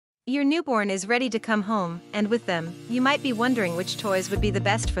Your newborn is ready to come home, and with them, you might be wondering which toys would be the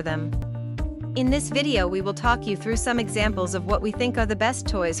best for them. In this video we will talk you through some examples of what we think are the best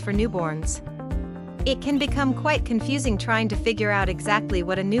toys for newborns. It can become quite confusing trying to figure out exactly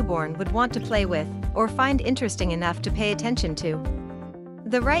what a newborn would want to play with, or find interesting enough to pay attention to.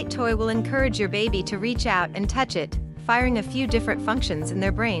 The right toy will encourage your baby to reach out and touch it, firing a few different functions in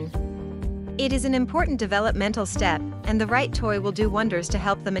their brain. It is an important developmental step, and the right toy will do wonders to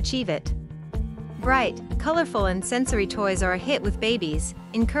help them achieve it. Bright, colorful and sensory toys are a hit with babies,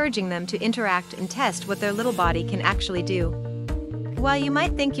 encouraging them to interact and test what their little body can actually do. While you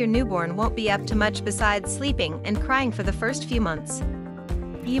might think your newborn won't be up to much besides sleeping and crying for the first few months,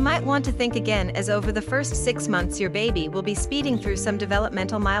 you might want to think again, as over the first 6 months your baby will be speeding through some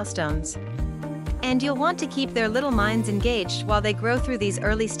developmental milestones. And you'll want to keep their little minds engaged while they grow through these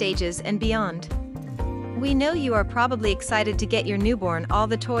early stages and beyond. We know you are probably excited to get your newborn all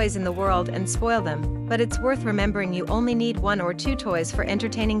the toys in the world and spoil them, but it's worth remembering you only need 1 or 2 toys for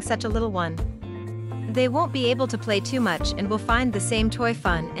entertaining such a little one. They won't be able to play too much and will find the same toy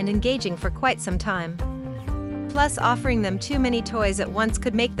fun and engaging for quite some time. Plus, offering them too many toys at once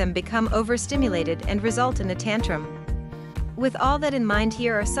could make them become overstimulated and result in a tantrum. With all that in mind,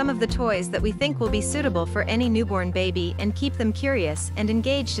 here are some of the toys that we think will be suitable for any newborn baby and keep them curious and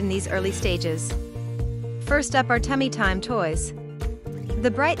engaged in these early stages. First up are Tummy Time toys.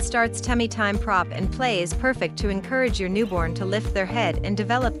 The Bright Starts Tummy Time prop and play is perfect to encourage your newborn to lift their head and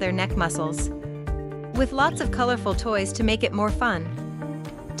develop their neck muscles. With lots of colorful toys to make it more fun.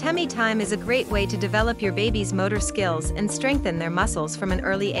 Tummy Time is a great way to develop your baby's motor skills and strengthen their muscles from an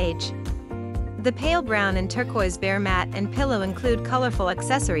early age. The pale brown and turquoise bear mat and pillow include colorful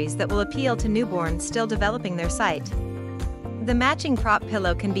accessories that will appeal to newborns still developing their sight. The matching prop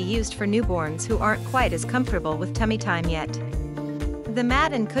pillow can be used for newborns who aren't quite as comfortable with tummy time yet. The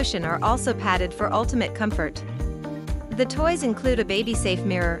mat and cushion are also padded for ultimate comfort. The toys include a baby-safe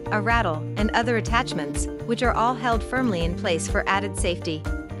mirror, a rattle, and other attachments, which are all held firmly in place for added safety.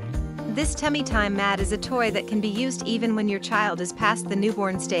 This Tummy Time mat is a toy that can be used even when your child is past the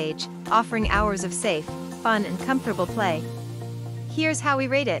newborn stage, offering hours of safe, fun and comfortable play. Here's how we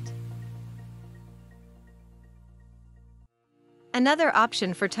rate it. Another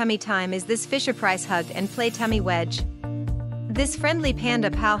option for tummy time is this Fisher-Price Hug and Play Tummy Wedge. This friendly panda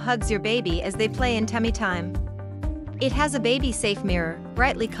pal hugs your baby as they play in tummy time. It has a baby-safe mirror,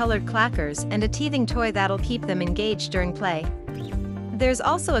 brightly colored clackers, and a teething toy that'll keep them engaged during play. There's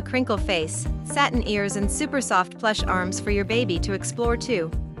also a crinkle face, satin ears and super soft plush arms for your baby to explore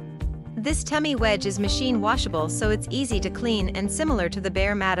too. This tummy wedge is machine washable, so it's easy to clean, and similar to the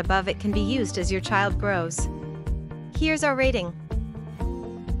bear mat above, it can be used as your child grows. Here's our rating.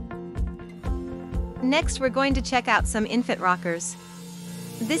 Next we're going to check out some infant rockers.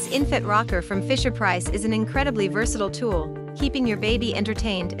 This infant rocker from Fisher-Price is an incredibly versatile tool, keeping your baby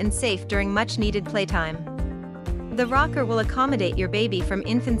entertained and safe during much needed playtime. The rocker will accommodate your baby from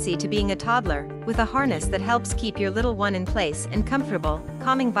infancy to being a toddler, with a harness that helps keep your little one in place and comfortable.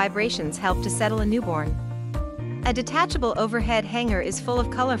 Calming vibrations help to settle a newborn. A detachable overhead hanger is full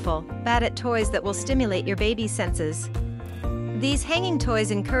of colorful, bat toys that will stimulate your baby's senses. These hanging toys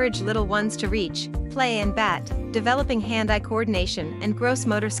encourage little ones to reach, play and bat, developing hand-eye coordination and gross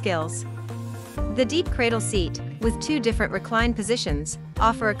motor skills. The deep cradle seat, with 2 different recline positions,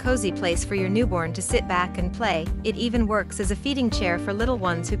 offer a cozy place for your newborn to sit back and play. It even works as a feeding chair for little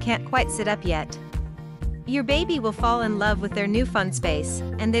ones who can't quite sit up yet. Your baby will fall in love with their new fun space,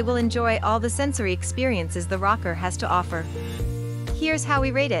 and they will enjoy all the sensory experiences the rocker has to offer. Here's how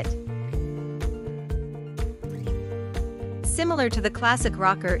we rate it. Similar to the classic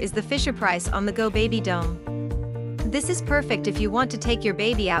rocker is the Fisher-Price On-the-Go Baby Dome. This is perfect if you want to take your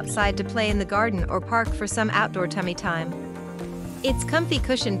baby outside to play in the garden or park for some outdoor tummy time. Its comfy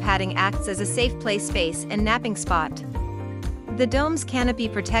cushion padding acts as a safe play space and napping spot. The dome's canopy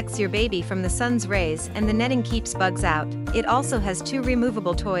protects your baby from the sun's rays, and the netting keeps bugs out. It also has 2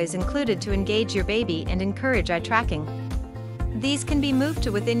 removable toys included to engage your baby and encourage eye tracking. These can be moved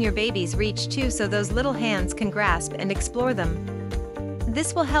to within your baby's reach too, so those little hands can grasp and explore them.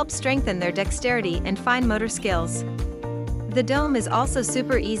 This will help strengthen their dexterity and fine motor skills. The dome is also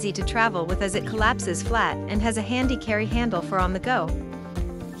super easy to travel with, as it collapses flat and has a handy carry handle for on the go.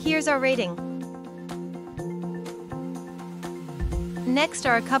 Here's our rating. Next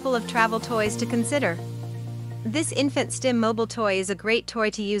are a couple of travel toys to consider. This Infant Stim mobile toy is a great toy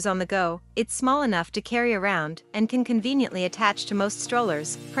to use on the go. It's small enough to carry around and can conveniently attach to most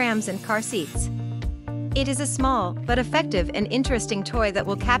strollers, prams and car seats. It is a small but effective and interesting toy that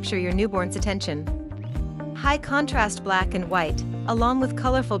will capture your newborn's attention. High contrast black and white, along with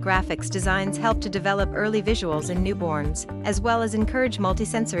colorful graphics designs help to develop early visuals in newborns, as well as encourage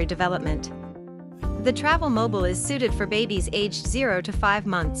multisensory development. The Travel Mobile is suited for babies aged 0 to 5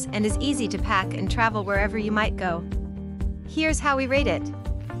 months and is easy to pack and travel wherever you might go. Here's how we rate it.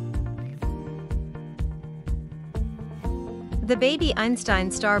 The Baby Einstein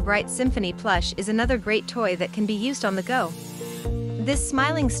Star Bright Symphony Plush is another great toy that can be used on the go. This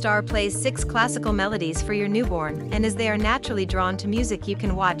smiling star plays 6 classical melodies for your newborn, and as they are naturally drawn to music, you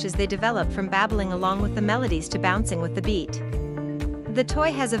can watch as they develop from babbling along with the melodies to bouncing with the beat. The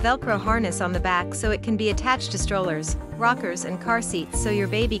toy has a Velcro harness on the back so it can be attached to strollers, rockers and car seats so your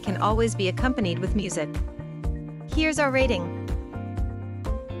baby can always be accompanied with music. Here's our rating.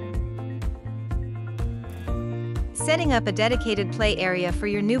 Setting up a dedicated play area for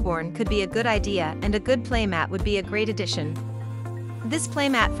your newborn could be a good idea, and a good playmat would be a great addition. This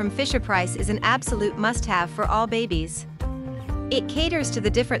playmat from Fisher-Price is an absolute must-have for all babies. It caters to the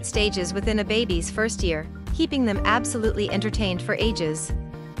different stages within a baby's first year, keeping them absolutely entertained for ages.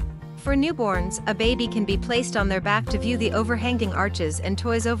 For newborns, a baby can be placed on their back to view the overhanging arches and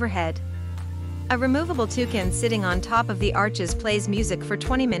toys overhead. A removable toucan sitting on top of the arches plays music for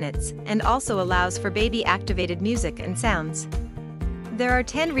 20 minutes and also allows for baby-activated music and sounds. There are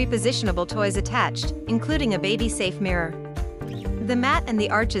 10 repositionable toys attached, including a baby-safe mirror. The mat and the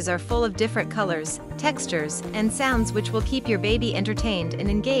arches are full of different colors, textures, and sounds which will keep your baby entertained and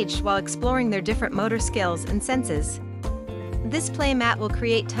engaged while exploring their different motor skills and senses. This play mat will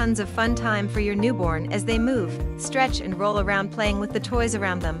create tons of fun time for your newborn as they move, stretch and roll around playing with the toys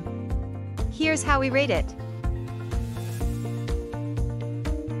around them. Here's how we rate it.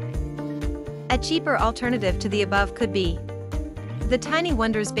 A cheaper alternative to the above could be the Tiny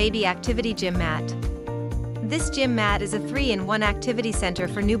Wonders Baby Activity Gym Mat. This gym mat is a 3-in-1 activity center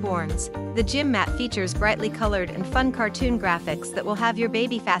for newborns. The gym mat features brightly colored and fun cartoon graphics that will have your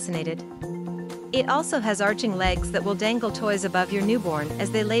baby fascinated. It also has arching legs that will dangle toys above your newborn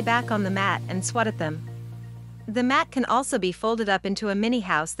as they lay back on the mat and swat at them. The mat can also be folded up into a mini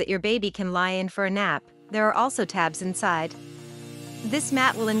house that your baby can lie in for a nap. There are also tabs inside. This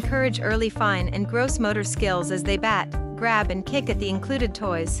mat will encourage early fine and gross motor skills as they bat, grab and kick at the included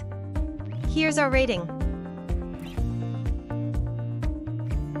toys. Here's our rating.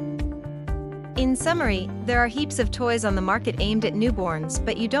 In summary, there are heaps of toys on the market aimed at newborns,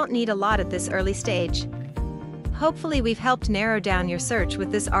 but you don't need a lot at this early stage. Hopefully we've helped narrow down your search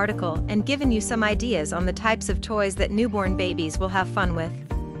with this article and given you some ideas on the types of toys that newborn babies will have fun with.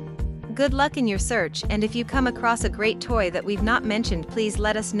 Good luck in your search, and if you come across a great toy that we've not mentioned, please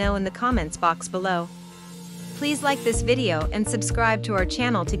let us know in the comments box below. Please like this video and subscribe to our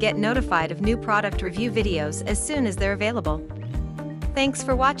channel to get notified of new product review videos as soon as they're available. Thanks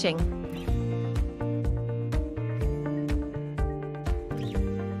for watching.